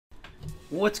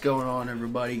What's going on,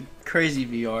 everybody? Crazy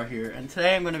VR here, and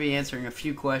today I'm going to be answering a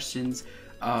few questions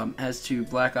as to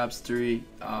Black Ops 3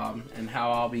 and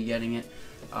how I'll be getting it.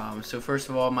 So first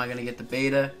of all, am I going to get the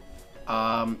beta?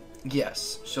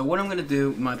 Yes. So what I'm going to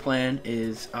do, my plan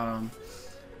is, I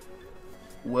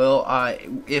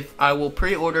will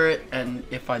pre-order it, and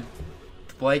if I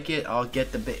like it, I'll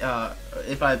get the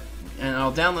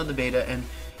I'll download the beta, and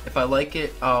if I like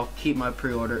it, I'll keep my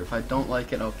pre-order. If I don't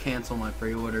like it, I'll cancel my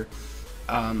pre-order.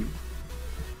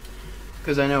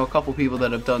 Because I know a couple people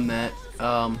that have done that,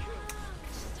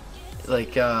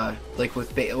 like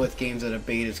with games that have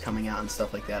betas coming out and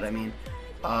stuff like that. I mean,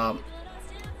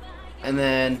 and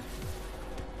then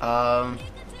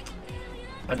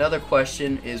another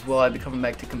question is, will I be coming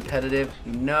back to competitive?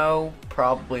 No,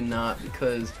 probably not,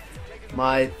 because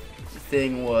my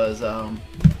thing was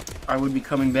I would be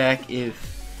coming back if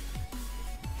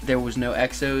there was no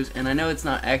exos, and I know it's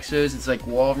not exos, it's like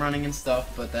wall running and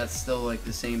stuff, but that's still like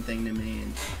the same thing to me,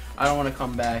 and I don't want to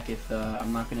come back if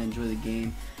I'm not going to enjoy the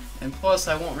game, and plus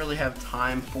I won't really have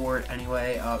time for it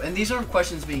anyway. And these aren't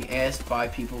questions being asked by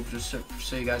people, just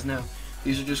so you guys know.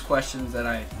 These are just questions that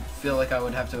I feel like I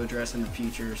would have to address in the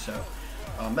future. So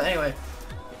but anyway,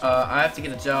 I have to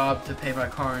get a job to pay my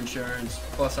car insurance,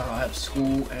 plus I'll have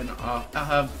school, and I'll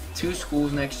have 2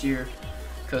 schools next year,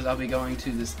 because I'll be going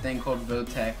to this thing called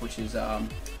Votech, which is I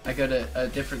go to a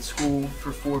different school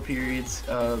for 4 periods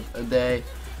of a day.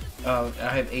 I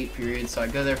have 8 periods, so I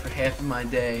go there for half of my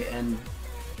day, and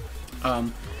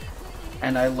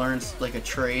I learn like a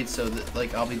trade, so that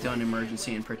like I'll be doing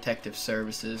emergency and protective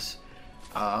services,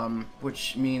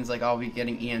 which means like I'll be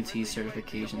getting EMT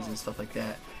certifications and stuff like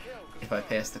that if I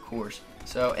pass the course.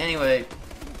 So anyway,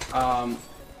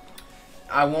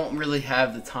 I won't really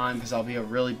have the time because I'll be a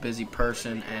really busy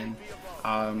person, and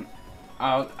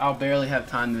I'll barely have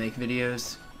time to make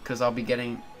videos because I'll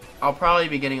probably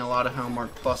be getting a lot of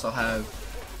homework, plus I'll have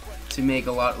to make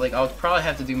a lot, like I'll probably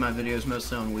have to do my videos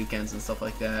mostly on weekends and stuff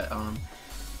like that,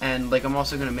 and like I'm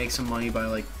also gonna make some money by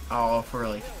like I'll offer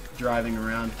like driving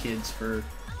around kids for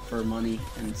money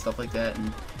and stuff like that,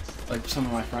 and like some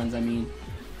of my friends, I mean.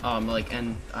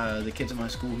 The kids at my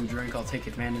school who drink, I'll take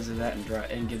advantage of that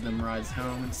and give them rides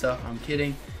home and stuff. I'm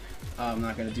kidding. I'm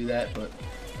not gonna do that, but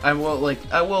I will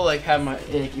have my,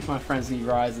 if my friends need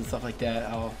rides and stuff like that,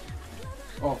 I'll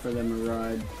offer them a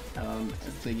ride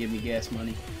if they give me gas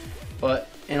money. But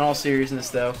in all seriousness,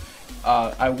 though,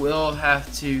 I will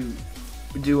have to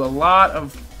do a lot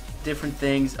of different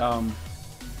things.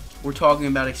 We're talking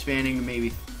about expanding to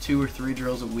maybe 2 or 3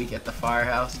 drills a week at the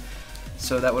firehouse.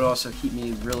 So that would also keep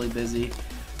me really busy,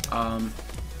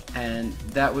 and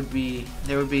there would be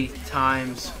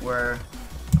times where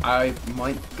I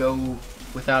might go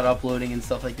without uploading and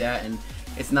stuff like that, and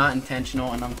it's not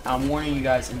intentional, and I'm warning you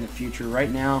guys in the future. Right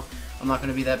now I'm not going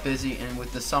to be that busy, and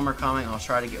with the summer coming I'll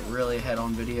try to get really ahead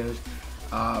on videos,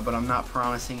 but I'm not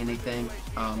promising anything.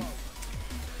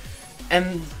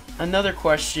 And another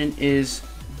question is,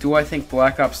 do I think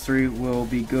Black Ops 3 will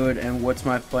be good, and what's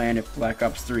my plan if Black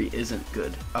Ops 3 isn't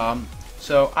good?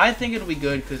 So I think it'll be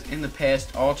good, because in the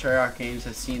past all Treyarch games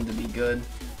have seemed to be good,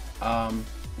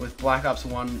 with Black Ops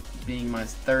 1 being my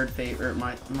 3rd favorite,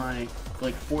 my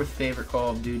like 4th favorite Call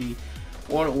of Duty,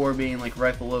 World at War being like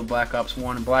right below Black Ops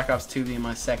 1, and Black Ops 2 being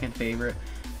my 2nd favorite.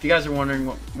 If you guys are wondering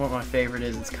what my favorite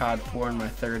is, it's COD 4, and my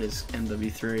 3rd is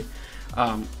MW3.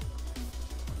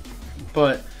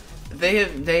 But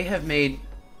they have made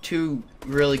 2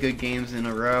 really good games in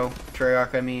a row,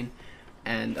 Treyarch I mean,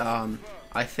 and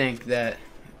I think that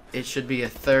it should be a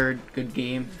 3rd good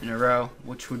game in a row,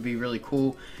 which would be really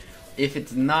cool. If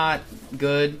it's not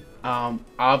good,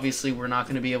 obviously we're not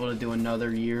going to be able to do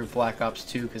another year of Black Ops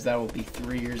 2, because that will be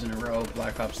 3 years in a row of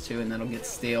Black Ops 2, and that'll get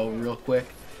stale real quick.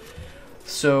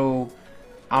 So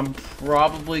I'm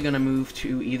probably going to move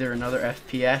to either another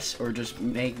FPS or just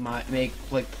make like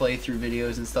playthrough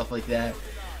videos and stuff like that.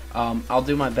 I'll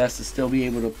do my best to still be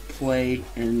able to play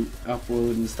and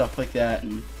upload and stuff like that,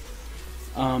 and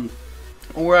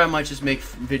or I might just make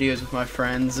videos with my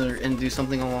friends and do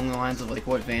something along the lines of like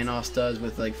what Vanoss does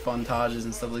with like funtages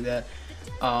and stuff like that.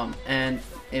 And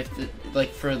if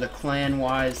like for the clan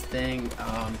wise thing,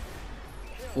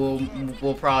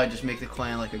 we'll probably just make the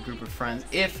clan like a group of friends.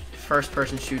 If first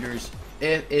person shooters,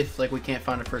 if like we can't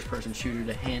find a first person shooter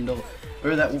to handle,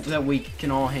 or that we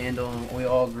can all handle and we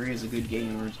all agree is a good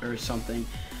game or something.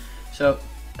 So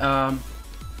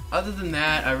other than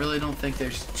that, I really don't think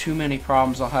there's too many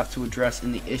problems I'll have to address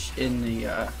in the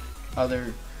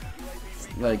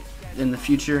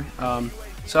future.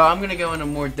 So I'm gonna go into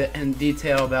more in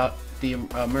detail about the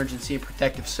emergency and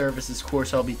protective services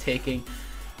course I'll be taking.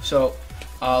 So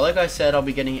Like I said, I'll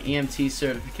be getting an EMT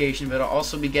certification, but I'll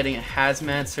also be getting a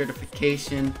hazmat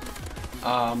certification,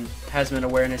 hazmat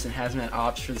awareness and hazmat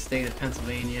ops for the state of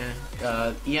Pennsylvania.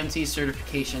 EMT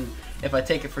certification, if I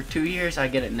take it for 2 years, I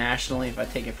get it nationally. If I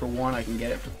take it for 1, I can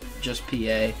get it for just PA.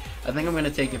 I think I'm going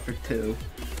to take it for 2.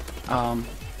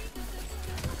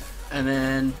 And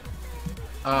then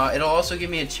it'll also give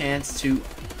me a chance to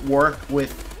work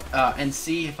with and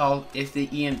see if the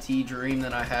EMT dream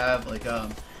that I have, like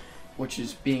which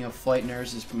is being a flight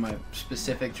nurse, is my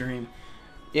specific dream.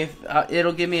 If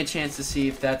it'll give me a chance to see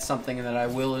if that's something that I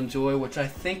will enjoy, which I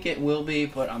think it will be,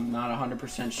 but I'm not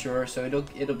 100% sure. So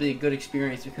it'll be a good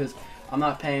experience because I'm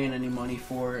not paying any money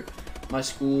for it. My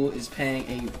school is paying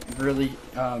a really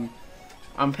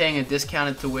I'm paying a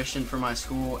discounted tuition for my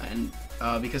school, and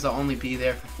because I'll only be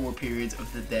there for 4 periods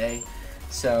of the day,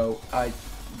 so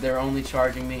they're only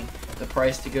charging me the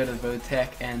price to go to Votech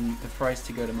and the price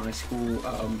to go to my school.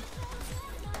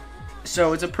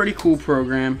 So it's a pretty cool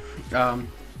program.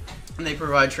 And they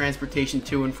provide transportation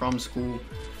to and from school,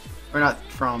 or not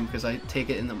from, because I take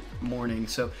it in the morning.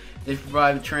 So they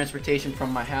provide transportation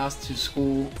from my house to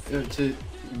school, to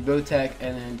Votech,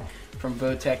 and then from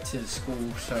Votech to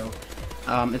school. So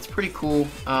it's pretty cool.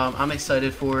 I'm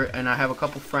excited for it, and I have a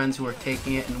couple friends who are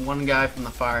taking it, and one guy from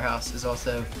the firehouse is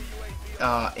also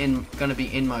gonna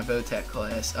be in my Votech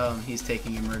class. He's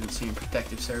taking emergency and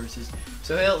protective services,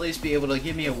 so he'll at least be able to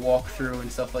give me a walkthrough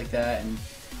and stuff like that, and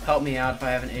help me out if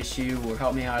I have an issue, or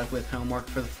help me out with homework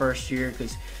for the first year,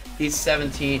 because he's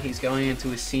 17, he's going into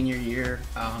his senior year.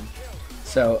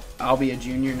 So I'll be a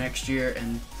junior next year,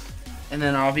 and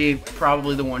then I'll be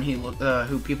probably the one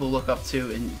who people look up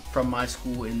to from my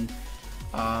school in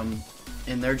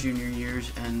their junior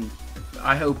years, and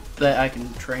I hope that I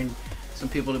can train some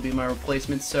people to be my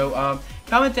replacements. So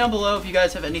comment down below if you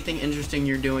guys have anything interesting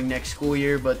you're doing next school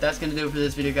year. But that's gonna do it for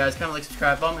this video, guys. Comment, like,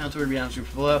 subscribe, follow me on Twitter, be down in the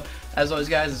description below. As always,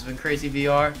 guys, this has been Crazy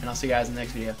VR, and I'll see you guys in the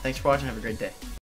next video. Thanks for watching. Have a great day.